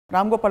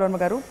రామ్గోపాల్ వర్మ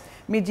గారు,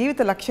 మీ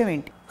జీవిత లక్ష్యం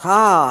ఏంటి?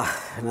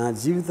 నా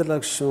జీవిత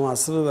లక్ష్యం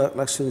అసలు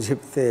లక్ష్యం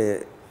చెప్తే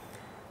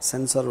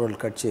సెన్సార్ వాళ్ళు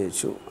కట్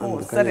చేయొచ్చు,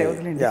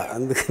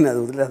 అందుకని అది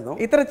వదిలేద్దాం.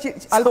 ఇతర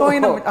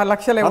అల్పమైన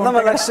లక్ష్యాలు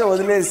ప్రథమ లక్ష్యం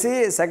వదిలేసి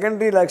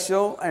సెకండరీ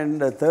లక్ష్యం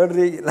అండ్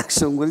థర్డరీ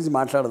లక్ష్యం గురించి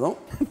మాట్లాడదాం.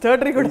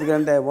 థర్డరీ కూడా,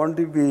 ఎందుకంటే I want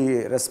to be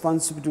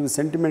responsible to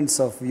sentiments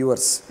of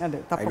viewers.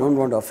 I don't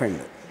want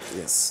offend.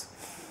 Yes,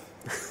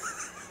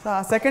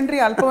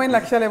 secondary అల్పమైన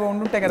లక్ష్యాలు ఏవో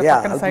ఉండుంటాయి కదా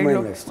పక్కన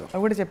సైడ్లో,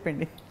 అవి కూడా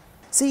చెప్పండి.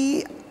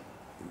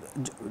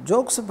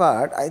 జోక్స్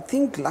అపార్ట్, ఐ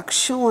థింక్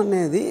లక్ష్యం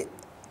అనేది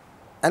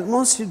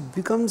almost it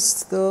becomes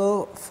the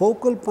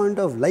focal point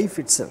of life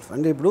it self.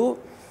 అంటే ఇప్పుడు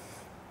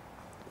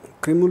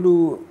క్రిములు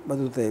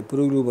బతుకుతాయి,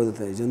 పురుగులు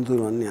బతుకుతాయి,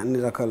 జంతువులు అన్ని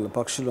రకాల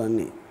పక్షులు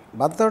అన్నీ.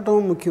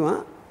 బతకటం ముఖ్యమా,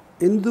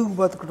 ఎందుకు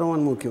బతకటం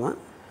అని ముఖ్యమా,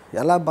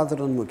 ఎలా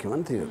బతకడం అని ముఖ్యమా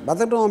అని తెలియదు.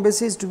 బతకటం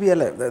obviously is to be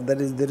alive,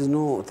 there is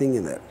no thing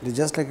in that. It is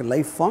just like a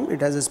life form.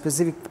 It has a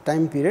specific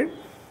time period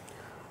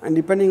and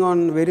depending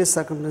on various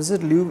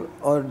circumstances live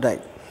or die.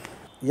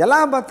 ఎలా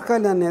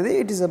బతకాలి అనేది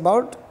it is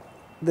about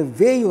the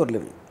way you are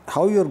living,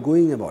 how you are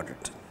going about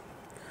it.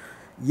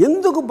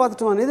 ఎందుకు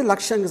బతకడం అనేది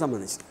లక్ష్యానికి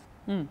సంబంధించింది.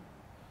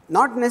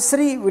 Not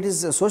necessary it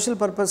is social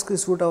పర్పస్కి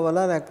suit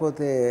అవ్వాలా,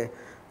 లేకపోతే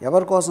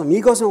ఎవరి కోసం,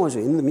 మీకోసం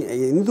అవ్వచ్చు.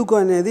 ఎందుకు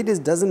అనేది it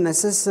is doesn't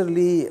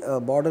necessary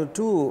border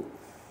to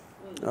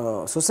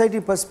society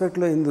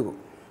పర్స్పెక్టివ్లో. ఎందుకు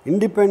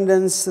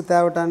ఇండిపెండెన్స్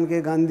తేవటానికి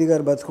గాంధీ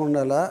గారు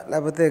బతుకుండాలా,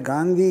 లేకపోతే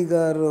గాంధీ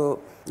గారు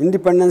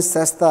ఇండిపెండెన్స్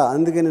తెస్తా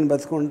అందుకే నేను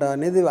బతుకుంటా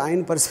అనేది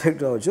ఆయన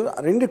పర్స్పెక్టివ్ అవ్వచ్చు.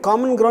 రెండు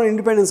కామన్ గ్రౌండ్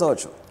ఇండిపెండెన్స్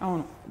అవ్వచ్చు,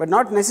 but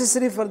not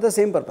necessary for the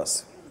same purpose.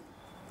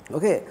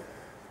 Okay,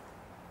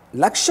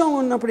 లక్ష్యం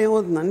ఉన్నప్పుడు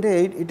ఏమవుతుందంటే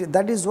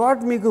దట్ ఈస్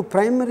వాట్ మీకు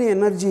ప్రైమరీ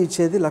ఎనర్జీ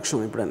ఇచ్చేది లక్ష్యం.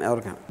 ఎప్పుడైనా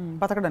ఎవరికైనా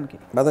బతకడానికి.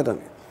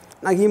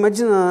 నాకు ఈ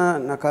మధ్యన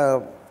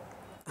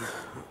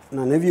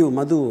నా నెవ్యూ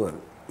మధు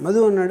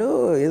అన్నాడు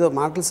ఏదో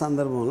మాటల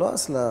సందర్భంలో,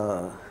 అసలు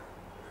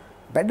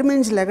బెడ్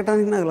నుంచి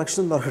లెగటానికి నాకు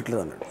లక్ష్యం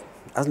దొరకట్లేదు అన్నాడు.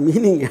 అసలు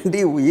మీనింగ్ ఏంటి,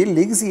 ఏ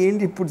లెగ్స్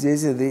ఏంటి ఇప్పుడు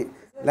చేసేది,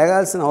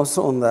 లెగాల్సిన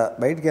అవసరం ఉందా,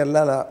 బయటికి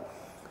వెళ్ళాలా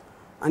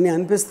అని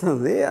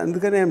అనిపిస్తుంది.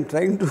 అందుకని I'm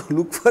trying to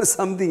look for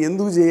something,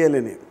 ఎందుకు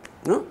చేయాలని.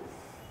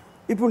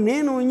 ఇప్పుడు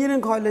నేను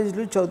ఇంజనీరింగ్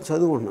కాలేజ్లో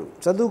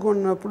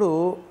చదువుకున్నప్పుడు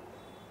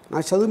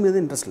నాకు చదువు మీద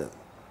ఇంట్రెస్ట్ లేదు,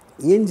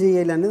 ఏం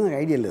చేయాలి అనేది నాకు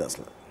ఐడియా లేదు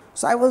అసలు.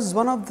 So I was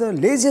one of the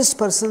laziest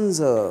persons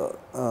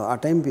ఆ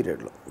టైం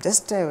పీరియడ్లో.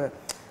 జస్ట్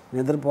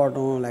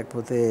నిద్రపోవడం,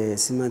 లేకపోతే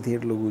సినిమా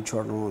థియేటర్లో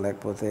కూర్చోవడం,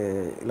 లేకపోతే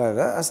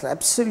ఇలాగా అసలు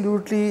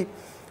అబ్సల్యూట్లీ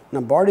నా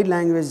బాడీ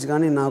లాంగ్వేజ్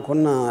కానీ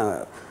నాకున్న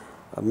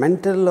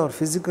mental are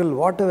physical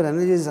what ever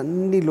energies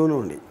అన్నీ లోలో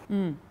ఉండి.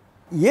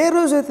 ఏ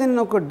రోజైతే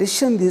నేను ఒక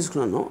decision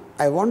తీసుకున్నానో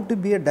I want to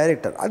be a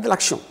director, అది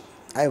లక్ష్యం.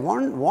 I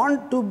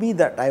want to be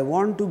that, I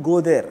want to go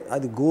there.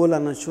 అది గోల్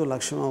అనొచ్చు,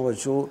 లక్ష్యం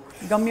అవ్వచ్చు,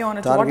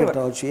 టార్గెట్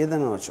అవ్వచ్చు,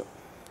 ఏదైనా అవ్వచ్చు.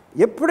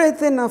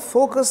 ఎప్పుడైతే నా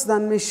ఫోకస్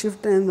దాని మీద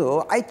షిఫ్ట్ అయిందో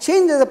I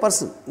change as a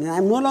person.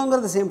 I'm no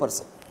longer the same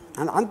person.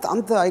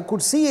 అంత I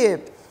could see A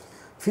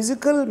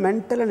physical,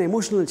 mental and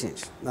emotional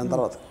change దాని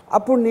తర్వాత.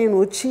 అప్పుడు నేను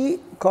వచ్చి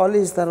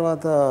కాలేజ్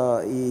తర్వాత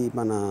ఈ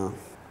మన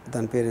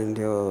దాని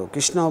పేరేంటి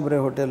కృష్ణ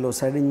ఒబెరాయ్ హోటల్లో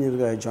సైడ్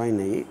ఇంజనీర్గా జాయిన్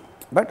అయ్యి,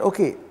 but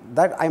okay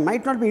that I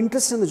might not be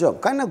interest in the job,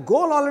 కానీ నా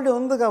గోల్ ఆల్రెడీ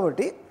ఉంది.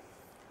 కాబట్టి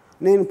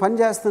నేను పని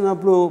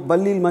చేస్తున్నప్పుడు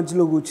బల్లీల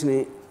మధ్యలో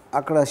కూర్చుని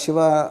అక్కడ శివ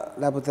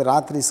లేకపోతే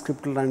రాత్రి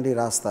స్క్రిప్ట్లు లాంటివి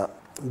రాస్తా,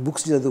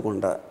 బుక్స్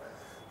చదువుకుంటా.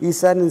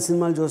 ఈసారి నేను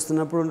సినిమాలు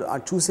చూస్తున్నప్పుడు ఆ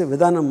చూసే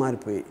విధానం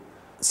మారిపోయి,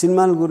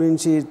 సినిమాల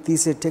గురించి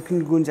తీసే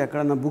టెక్నిక్ గురించి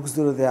ఎక్కడన్నా బుక్స్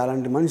దొరుకుతాయి,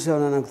 అలాంటి మనిషి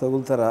ఎవరైనా నాకు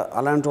తగులుతారా,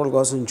 అలాంటి వాళ్ళ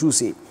కోసం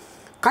చూసి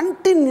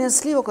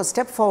కంటిన్యూస్లీ ఒక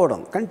స్టెప్ ఫార్వర్డ్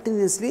ఉంది.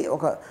 కంటిన్యూస్లీ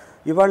ఒక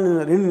ఇవాళ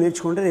నేను 2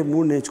 నేర్చుకుంటే రేపు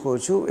 3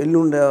 నేర్చుకోవచ్చు,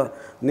 ఎల్లుండి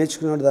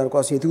నేర్చుకునే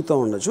దానికోసం ఎదుగుతూ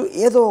ఉండొచ్చు.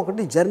 ఏదో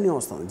ఒకటి జర్నీ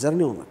వస్తుంది,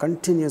 జర్నీ ఉంది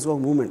కంటిన్యూస్గా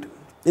ఒక మూమెంట్.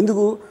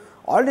 ఎందుకు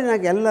ఆల్రెడీ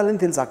నాకు వెళ్ళాలని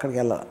తెలుసు, అక్కడికి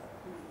వెళ్ళాలి.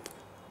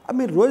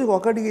 మీరు రోజుకి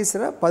 1 అడుగు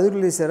వేసారా, 10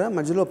 అడుగులు వేసారా,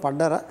 మధ్యలో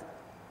పడ్డారా,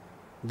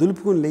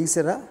 దులుపుకుని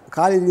లేచారా,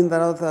 కాలు ఇరిగిన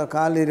తర్వాత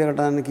కాలు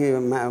ఇరగడానికి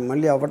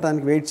మళ్ళీ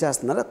అవ్వడానికి వెయిట్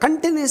చేస్తున్నారా,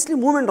 కంటిన్యూస్లీ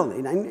మూమెంట్ ఉంది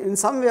in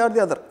some way are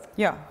the other.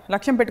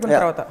 లక్ష్యం పెట్టుకున్న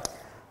తర్వాత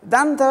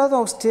దాని తర్వాత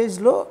ఒక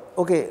స్టేజ్లో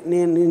ఓకే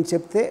నేను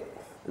చెప్తే,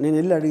 నేను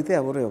వెళ్ళి అడిగితే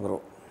ఎవరు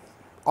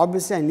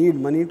obviously I need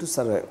money to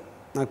survive.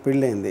 నాకు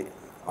పెళ్ళయింది,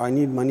 I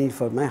need money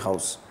for my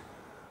house.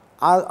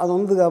 అది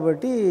ఉంది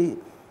కాబట్టి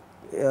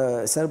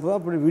సరిపో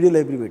అప్పుడు వీడియో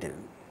లైబ్రరీ పెట్టాను.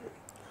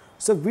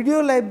 సో వీడియో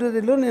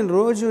లైబ్రరీలో నేను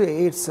రోజు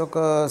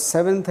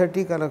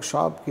 7:30కి అలా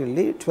షాప్కి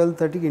వెళ్ళి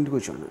 12:30కి ఇంటికి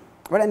వచ్చాను.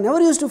 But I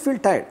never use to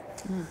feel tired.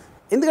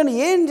 ఎందుకంటే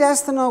ఏం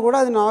చేస్తున్నా కూడా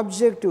అది నా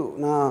ఆబ్జెక్టివ్,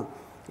 నా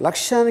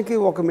లక్ష్యానికి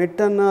ఒక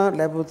మెట్టన్నా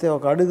లేకపోతే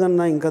ఒక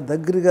అడుగన్నా ఇంకా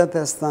దగ్గరగా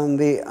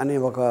తెస్తుంది అనే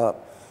ఒక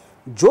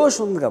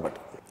జోష్ ఉంది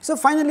కాబట్టి. So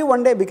finally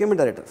one day became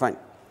a director,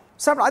 fine.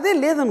 So అప్పుడు అదే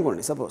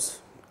లేదనుకోండి, సపోజ్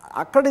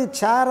అక్కడికి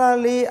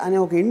చేరాలి అనే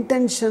ఒక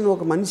ఇంటెన్షన్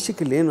ఒక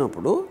మనిషికి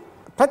లేనప్పుడు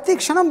ప్రతి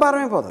క్షణం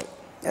భారమైపోతుంది.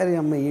 అరే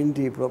అమ్మ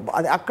ఏంటి ఇప్పుడు,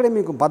 అది అక్కడే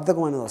మీకు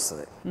బద్ధకం అనేది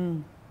వస్తుంది.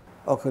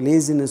 ఒక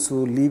లేజినెస్,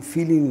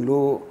 ఫీలింగ్లో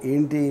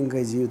ఏంటి ఇంకా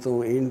జీవితం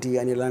ఏంటి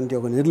అని ఇలాంటి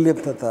ఒక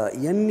నిర్లిప్తత,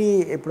 ఇవన్నీ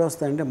ఎప్పుడు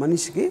వస్తాయంటే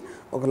మనిషికి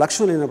ఒక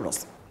లక్ష్యం లేనప్పుడు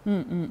వస్తాయి.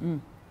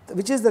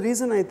 Which is the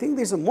reason I think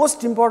this the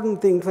most important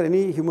thing for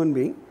any human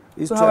being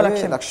is to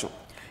have a లక్ష్యం.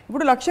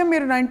 ఇప్పుడు లక్ష్యం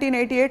మీరు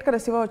 1988 కదా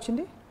శివ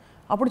వచ్చింది,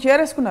 అప్పుడు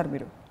చేరేసుకున్నారు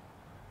మీరు.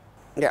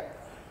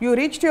 You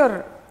reached your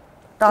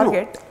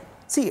target.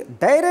 C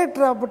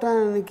director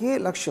అవ్వటానికి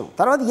లక్ష్యం,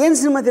 తర్వాత ఏం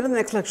సినిమా తీయాలి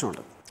నెక్స్ట్ లక్ష్యం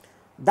ఉంటుంది,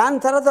 దాని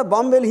తర్వాత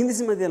బాంబేలో హిందీ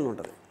సినిమా తీయాలని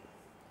ఉంటుంది,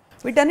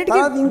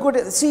 తర్వాత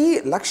ఇంకోటి. సి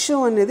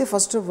లక్ష్యం అనేది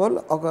ఫస్ట్ ఆఫ్ ఆల్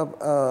ఒక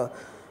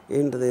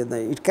ఏంటిది,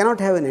 it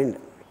cannot have an end.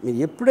 మీరు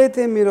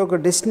ఎప్పుడైతే మీరు ఒక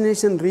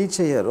డెస్టినేషన్ రీచ్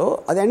అయ్యారో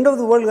అది ఎండ్ ఆఫ్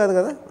ది వరల్డ్ కాదు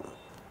కదా.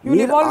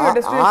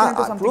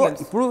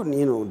 ఇప్పుడు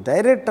నేను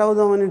డైరెక్ట్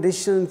అవుదామని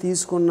డెసిషన్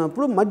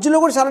తీసుకున్నప్పుడు మధ్యలో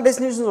కూడా చాలా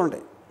డెస్టినేషన్స్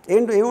ఉంటాయి.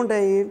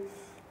 ఏముంటాయి,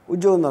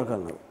 ఉద్యోగం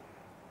దొరకాలి నాకు,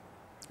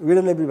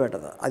 వీడియో లైబ్రరీ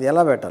పెట్టదా, అది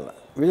ఎలా పెట్టాలా,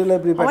 వీడియో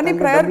లైబ్రరీ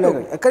పెట్టాలి,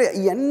 ఎక్కడ,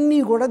 ఇవన్నీ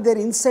కూడా there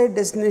inside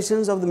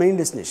destinations of the main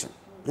destination.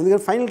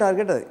 ఎందుకంటే ఫైనల్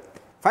టార్గెట్ అది.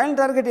 ఫైనల్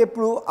టార్గెట్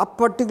ఎప్పుడు, ఆ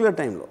పర్టికులర్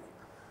టైంలో.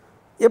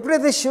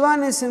 ఎప్పుడైతే శివ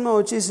అనే సినిమా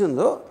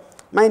వచ్చేసిందో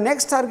my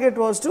next target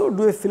was to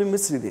do a film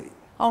with Sridevi.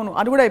 అవును,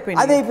 అది కూడా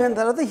అయిపోయింది. అది అయిపోయిన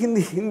తర్వాత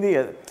హిందీ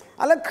అది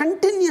అలా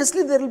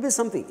continuously there will be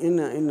something in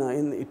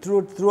through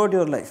out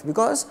your life.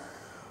 Because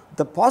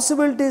the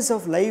possibilities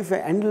of life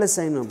endless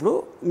అయినప్పుడు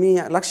మీ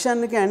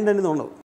లక్ష్యానికి ఎండ్ అనేది ఉండదు.